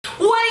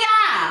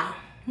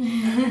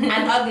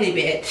An ugly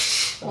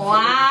bitch.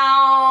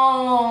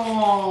 Wow.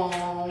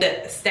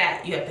 The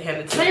stat you have to hand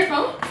it to. Is that your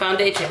phone?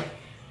 Foundation.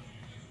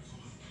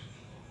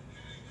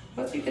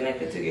 What's you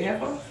connected to? Your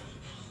headphones?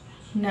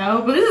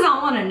 No, but this is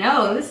I want to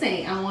know. This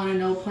ain't I want to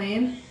know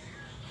plan.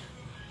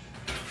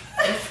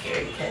 That's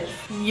scary because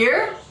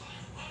your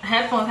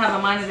headphones have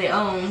a mind of their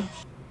own.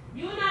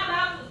 you're not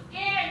about to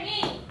scare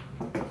me.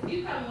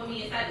 You come with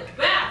me inside the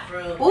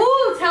bathroom.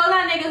 Ooh, tell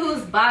that nigga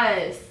who's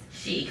biased.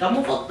 She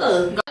come for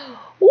the.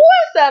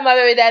 What's up, my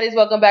baby daddies?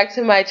 Welcome back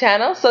to my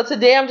channel. So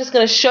today I'm just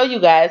going to show you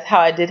guys how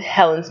I did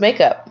Helen's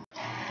makeup.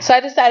 So I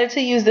decided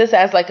to use this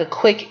as like a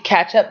quick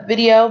catch-up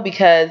video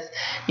because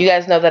you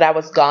guys know that I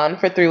was gone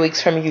for 3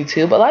 weeks from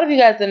YouTube. A lot of you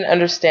guys didn't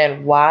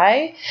understand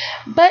why,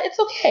 but it's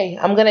okay.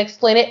 I'm going to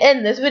explain it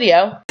in this video.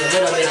 A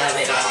little bit of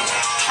it.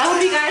 I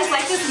hope you guys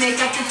like this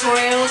makeup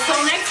tutorial.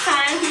 Till next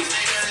time.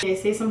 Okay,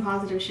 say some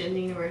positive shit in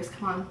the universe.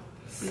 Come on.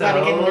 You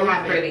gotta get in the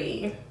habit.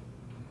 Pretty.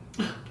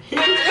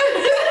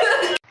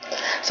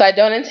 So I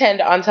don't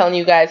intend on telling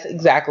you guys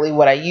exactly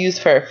what I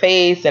used for her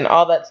face and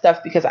all that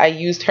stuff because I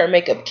used her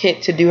makeup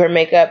kit to do her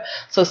makeup.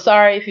 So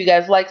sorry if you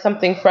guys like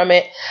something from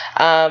it.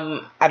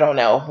 I don't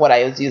know what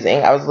I was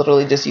using. I was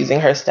literally just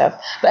using her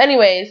stuff. But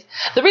anyways,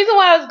 the reason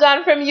why I was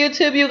gone from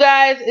YouTube, you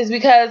guys, is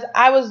because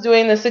I was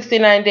doing the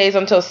 69 days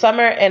until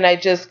summer and I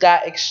just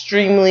got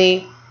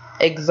extremely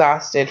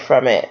exhausted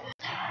from it.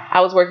 I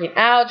was working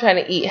out,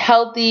 trying to eat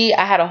healthy.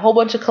 I had a whole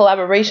bunch of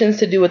collaborations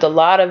to do with a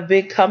lot of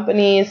big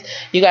companies.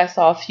 You guys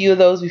saw a few of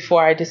those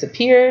before I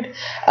disappeared.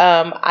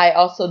 I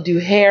also do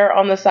hair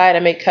on the side. I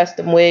make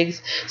custom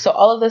wigs. So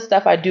all of this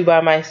stuff I do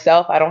by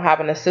myself. I don't have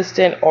an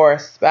assistant or a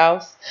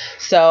spouse.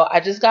 So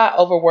I just got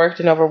overworked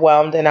and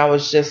overwhelmed and I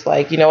was just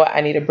like, you know what?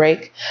 I need a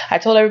break. I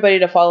told everybody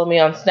to follow me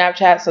on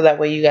Snapchat so that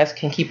way you guys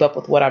can keep up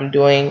with what I'm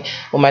doing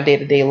with my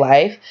day-to-day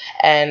life.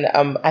 And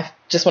I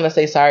just want to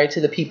say sorry to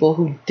the people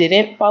who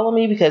didn't follow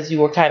me because you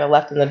were kind of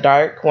left in the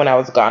dark when I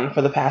was gone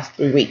for the past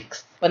 3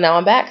 weeks. But now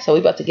I'm back, so we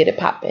about to get it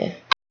poppin'.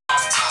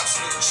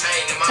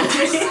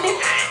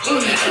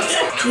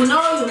 You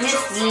know you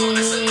miss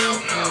me.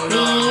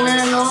 Being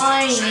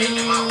annoying.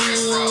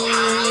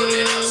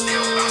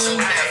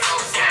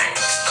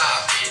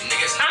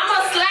 I'ma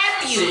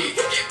slap you.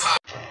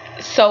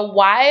 So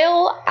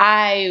while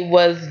I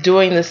was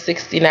doing the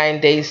 69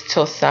 days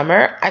till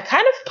summer, I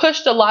kind of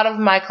pushed a lot of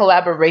my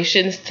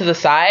collaborations to the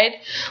side.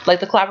 Like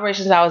the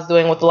collaborations I was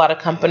doing with a lot of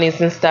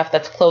companies and stuff,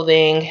 that's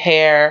clothing,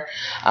 hair,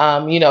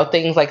 you know,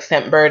 things like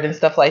Scentbird and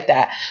stuff like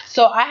that.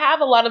 So I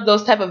have a lot of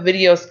those type of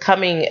videos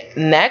coming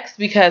next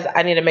because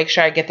I need to make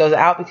sure I get those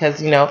out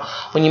because, you know,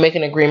 when you make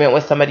an agreement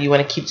with somebody, you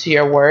want to keep to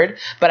your word.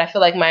 But I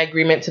feel like my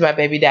agreement to my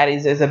baby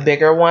daddies is a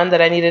bigger one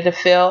that I needed to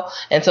fill.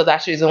 And so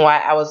that's the reason why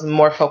I was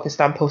more focused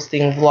on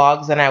posting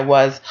vlogs than I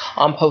was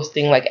on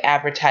posting like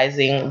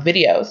advertising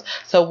videos.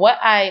 So what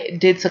I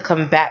did to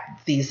combat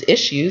these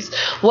issues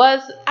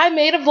was I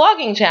made a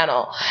vlogging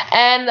channel,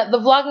 and the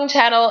vlogging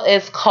channel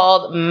is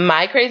called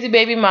My Crazy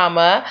Baby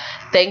Mama.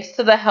 Thanks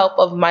to the help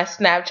of my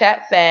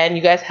Snapchat fan,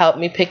 you guys helped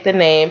me pick the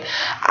name.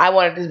 I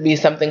wanted it to be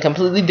something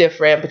completely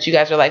different, but you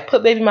guys are like,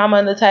 put Baby Mama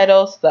in the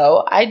title,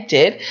 so I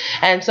did.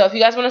 And so if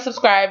you guys want to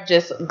subscribe,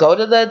 just go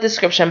to the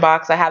description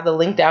box. I have the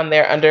link down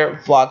there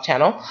under vlog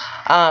channel.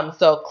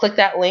 So click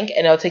that link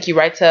and it'll take you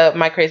right to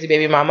My Crazy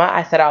Baby Mama.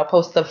 I said I'll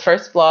post the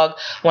first vlog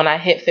when I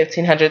hit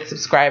 1,500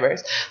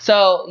 subscribers.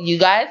 So you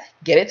guys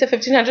get it to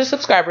 1,500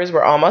 subscribers.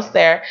 We're almost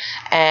there.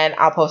 And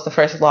I'll post the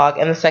first vlog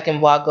and the second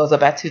vlog goes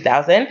up at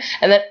 2,000.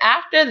 And then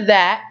after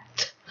that,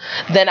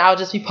 then I'll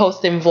just be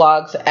posting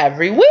vlogs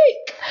every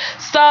week.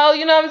 So,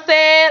 you know what I'm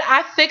saying?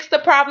 I fixed the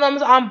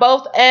problems on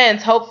both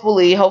ends.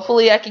 Hopefully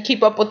I can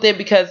keep up with it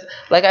because,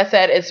 like I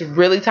said, it's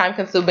really time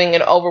consuming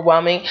and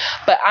overwhelming.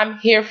 But I'm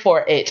here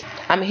for it.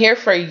 I'm here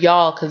for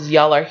y'all because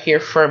y'all are here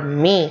for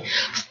me.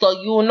 So,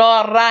 you know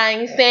what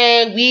I'm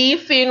saying? We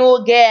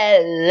finna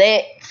get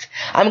lit.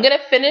 I'm going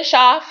to finish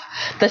off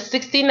the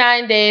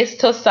 69 days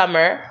till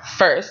summer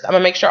first. I'm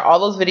going to make sure all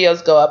those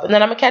videos go up. And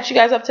then I'm going to catch you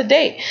guys up to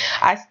date.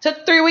 I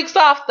took 3 weeks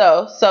off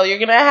though. So you're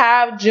going to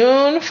have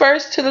June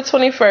 1st to the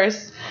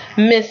 21st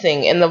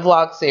missing in the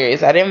vlog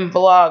series. I didn't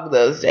vlog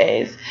those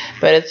days.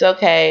 But it's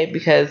okay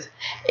because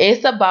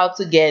it's about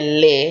to get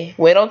lit.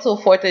 Wait until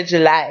 4th of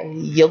July.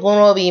 You're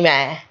going to be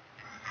mad.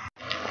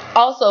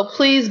 Also,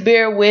 please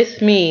bear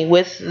with me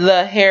with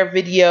the hair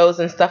videos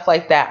and stuff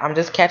like that. I'm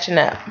just catching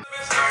up.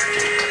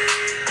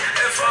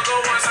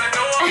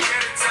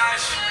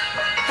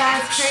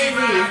 That's crazy.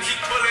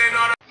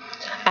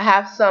 I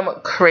have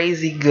some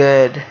crazy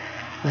good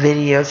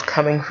videos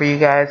coming for you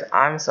guys.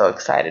 I'm so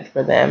excited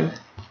for them.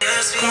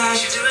 That's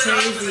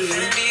crazy.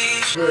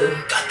 Good.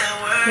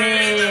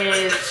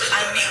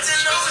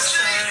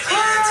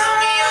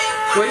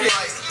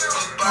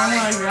 Oh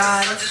my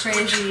god, that's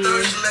crazy.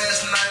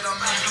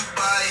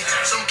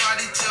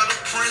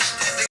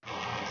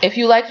 If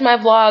you liked my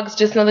vlogs,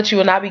 just know that you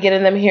will not be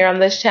getting them here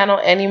on this channel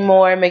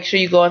anymore. Make sure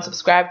you go and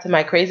subscribe to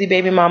My Crazy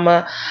Baby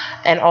Mama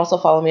and also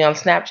follow me on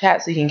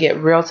Snapchat so you can get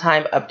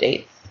real-time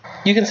updates.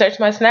 You can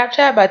search my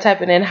Snapchat by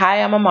typing in,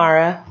 "Hi, I'm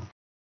Amara."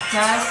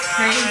 That's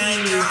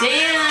crazy.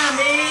 Damn,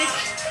 bitch.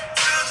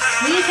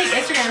 We need to take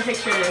Instagram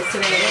pictures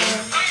today.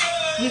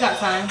 We got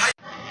time.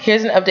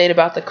 Here's an update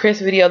about the Chris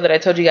video that I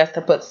told you guys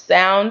to put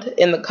sound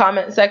in the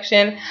comment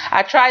section.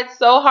 I tried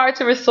so hard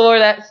to restore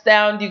that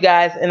sound, you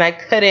guys, and I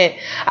couldn't.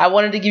 I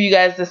wanted to give you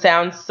guys the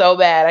sound so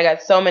bad. I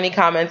got so many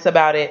comments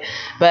about it,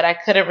 but I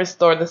couldn't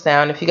restore the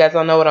sound. If you guys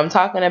don't know what I'm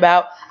talking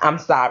about, I'm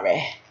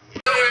sorry.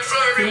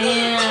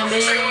 Damn,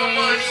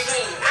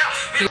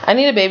 bitch. I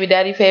need a baby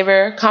daddy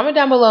favor. Comment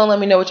down below and let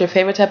me know what your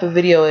favorite type of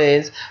video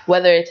is.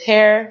 Whether it's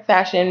hair,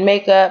 fashion,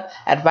 makeup,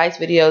 advice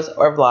videos,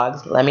 or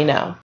vlogs. Let me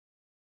know.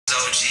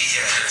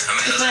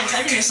 It's nice.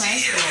 I think it's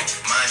nice.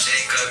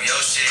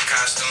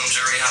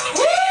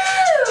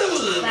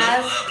 Woo!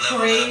 That's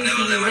crazy,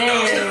 man.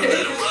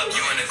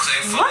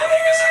 What?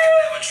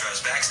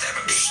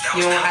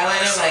 You want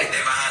eyeliner? Like,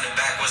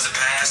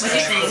 what do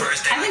you think?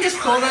 I think it's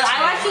cool, but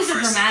eyelashes are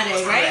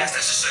dramatic, right?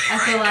 I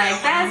feel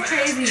like that's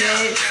crazy,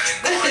 bitch.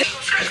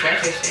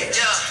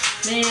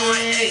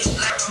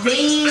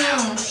 Bitch.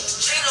 Damn.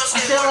 I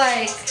feel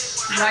like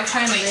why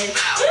China, bitch.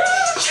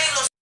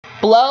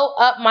 blow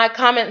up my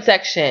comment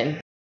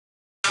section.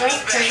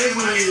 That's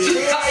crazy.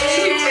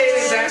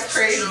 That's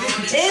crazy.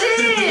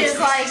 It is.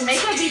 Like,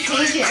 makeup be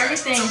changing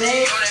everything,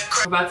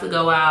 bitch. We're about to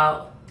go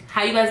out.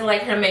 How you guys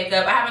like her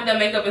makeup? I haven't done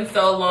makeup in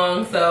so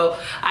long, so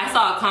I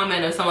saw a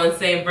comment of someone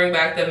saying bring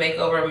back the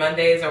makeover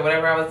Mondays or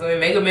whatever I was doing.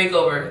 Make a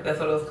makeover, that's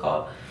what it was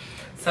called.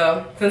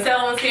 So since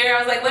Helen was here, I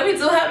was like, let me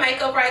do her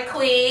makeup right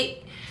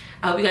quick.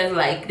 I hope you guys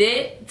liked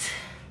it.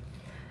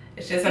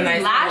 It's just a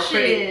nice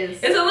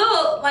lashes. It's a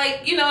little,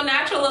 like, you know,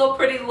 natural little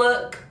pretty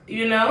look,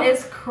 you know?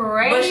 It's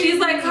crazy. But she's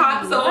like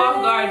caught so off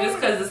guard just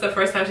because it's the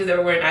first time she's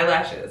ever wearing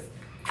eyelashes.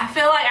 I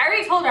feel like I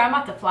already told her I'm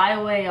about to fly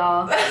away,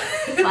 y'all.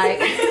 Like,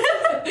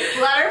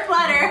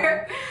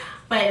 flutter.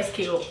 But it's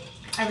cute.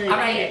 I really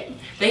like it.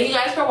 Thank you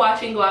guys for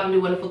watching. Go out and do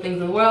wonderful things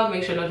in the world.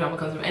 Make sure no drama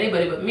comes from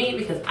anybody but me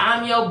because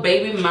I'm your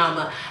baby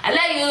mama. I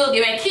love you.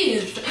 Give me a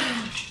kiss.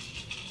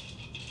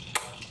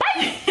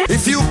 Bye.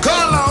 If you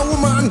call a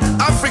woman,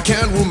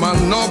 African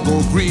woman, no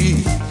go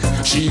gree.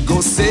 She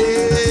go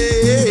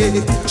say,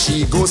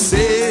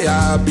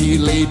 I be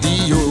lady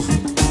yo.